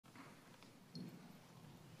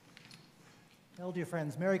Well, dear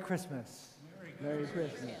friends, Merry Christmas. Merry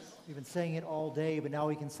Christmas. We've been saying it all day, but now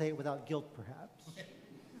we can say it without guilt, perhaps. I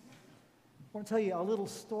want to tell you a little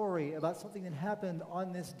story about something that happened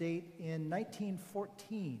on this date in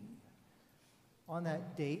 1914. On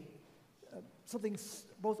that date, something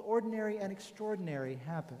both ordinary and extraordinary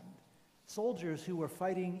happened. Soldiers who were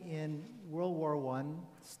fighting in World War I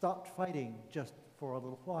stopped fighting just for a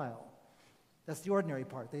little while. That's the ordinary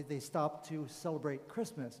part. They stopped to celebrate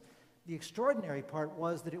Christmas. The extraordinary part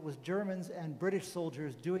was that it was Germans and British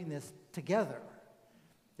soldiers doing this together.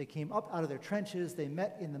 They came up out of their trenches, they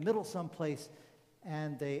met in the middle someplace,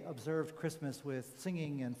 and they observed Christmas with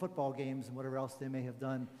singing and football games and whatever else they may have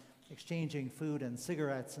done, exchanging food and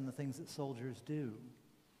cigarettes and the things that soldiers do.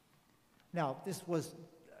 Now, this was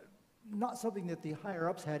not something that the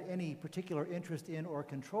higher-ups had any particular interest in or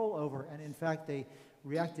control over, and in fact, they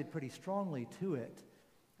reacted pretty strongly to it.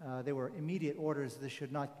 There were immediate orders this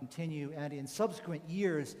should not continue, and in subsequent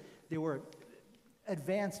years, there were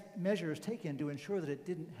advanced measures taken to ensure that it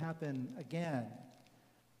didn't happen again.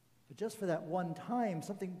 But just for that one time,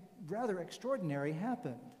 something rather extraordinary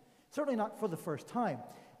happened. Certainly not for the first time.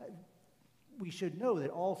 We should know that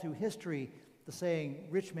all through history, the saying,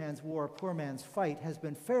 rich man's war, poor man's fight, has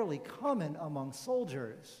been fairly common among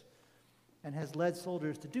soldiers and has led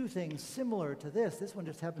soldiers to do things similar to this. This one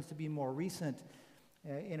just happens to be more recent,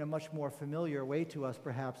 in a much more familiar way to us,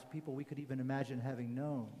 perhaps, people we could even imagine having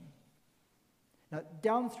known. Now,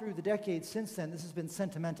 down through the decades since then, this has been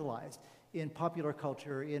sentimentalized in popular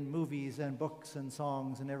culture, in movies and books and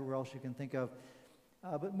songs and everywhere else you can think of.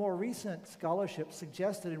 But more recent scholarship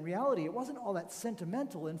suggests that in reality it wasn't all that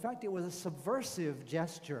sentimental. In fact, it was a subversive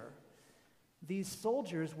gesture. These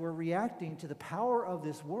soldiers were reacting to the power of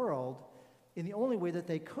this world in the only way that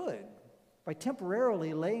they could, by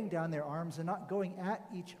temporarily laying down their arms and not going at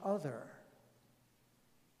each other.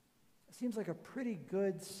 It seems like a pretty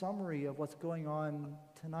good summary of what's going on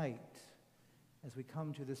tonight as we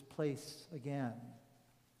come to this place again.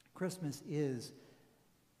 Christmas is,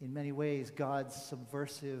 in many ways, God's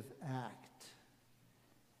subversive act.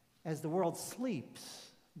 As the world sleeps,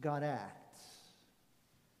 God acts.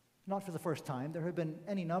 Not for the first time. There have been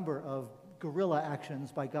any number of guerrilla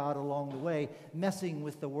actions by God along the way, messing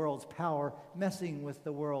with the world's power, messing with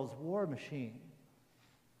the world's war machine.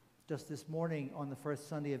 Just this morning on the first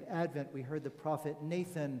Sunday of Advent, we heard the prophet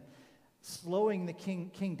Nathan slowing the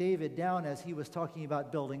King David down as he was talking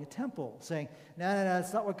about building a temple, saying, no,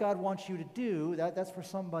 that's not what God wants you to do. That's for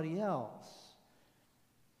somebody else.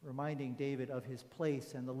 Reminding David of his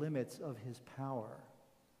place and the limits of his power.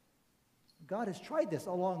 God has tried this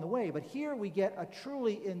along the way, but here we get a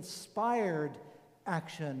truly inspired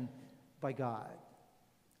action by God,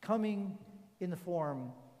 coming in the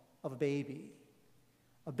form of a baby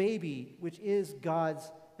which is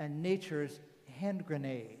God's and nature's hand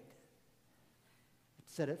grenade.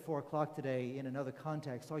 It's said at 4 o'clock today in another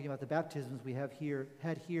context, talking about the baptisms we had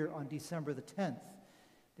here on December the 10th.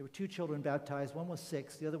 There were 2 children baptized. One was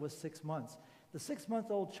 6, the other was 6 months. The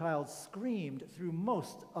 6-month-old child screamed through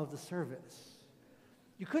most of the service.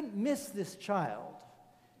 You couldn't miss this child.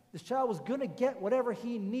 This child was going to get whatever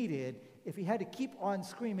he needed if he had to keep on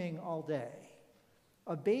screaming all day.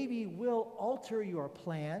 A baby will alter your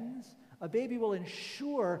plans. A baby will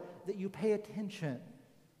ensure that you pay attention.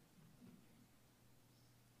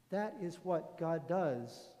 That is what God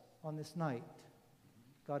does on this night.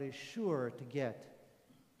 God is sure to get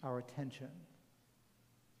our attention.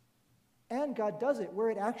 And God does it where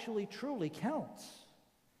it actually truly counts.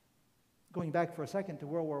 Going back for a second to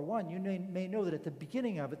World War I, you may know that at the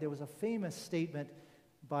beginning of it, there was a famous statement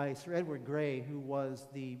by Sir Edward Grey, who was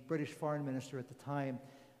the British foreign minister at the time.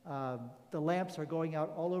 The lamps are going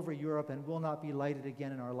out all over Europe and will not be lighted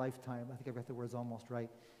again in our lifetime. I think I've got the words almost right.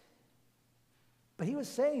 But he was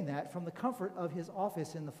saying that from the comfort of his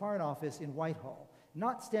office in the Foreign Office in Whitehall,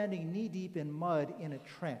 not standing knee-deep in mud in a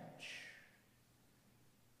trench.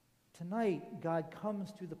 Tonight, God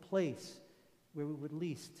comes to the place where we would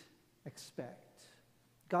least expect.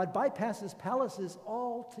 God bypasses palaces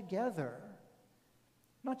altogether.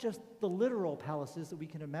 Not just the literal palaces that we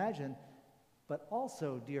can imagine, but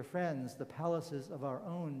also, dear friends, the palaces of our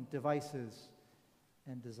own devices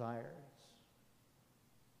and desires.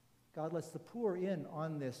 God lets the poor in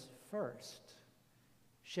on this first.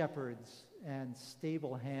 Shepherds and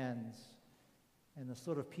stable hands and the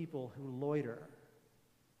sort of people who loiter.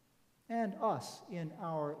 And us in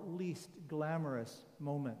our least glamorous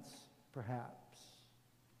moments, perhaps.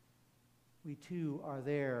 We too are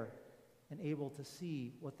there and able to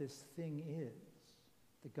see what this thing is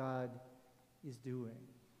that God is doing.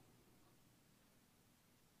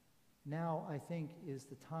 Now, I think, is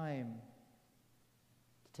the time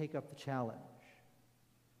to take up the challenge.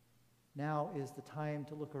 Now is the time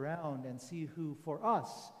to look around and see who for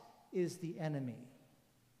us is the enemy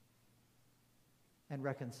and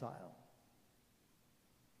reconcile.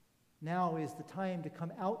 Now is the time to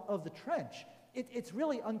come out of the trench. It's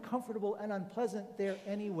really uncomfortable and unpleasant there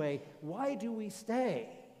anyway. Why do we stay?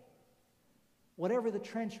 Whatever the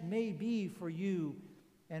trench may be for you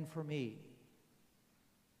and for me,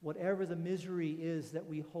 whatever the misery is that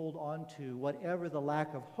we hold on to, whatever the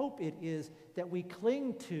lack of hope it is that we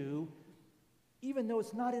cling to, even though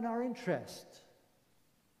it's not in our interest,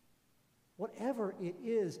 whatever it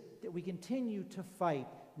is that we continue to fight,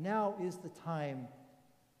 now is the time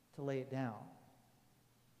to lay it down.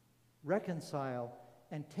 Reconcile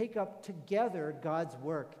and take up together God's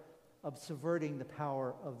work of subverting the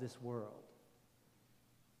power of this world.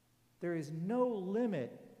 There is no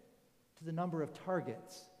limit to the number of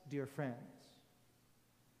targets, dear friends.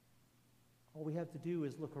 All we have to do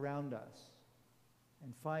is look around us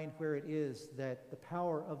and find where it is that the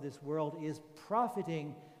power of this world is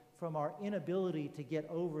profiting from our inability to get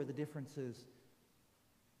over the differences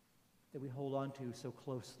that we hold on to so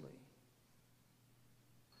closely.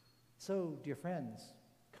 So, dear friends,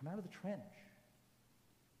 come out of the trench.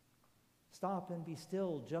 Stop and be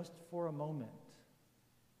still just for a moment.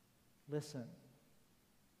 Listen.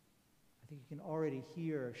 I think you can already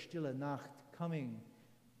hear Stille Nacht coming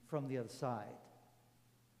from the other side.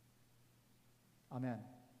 Amen.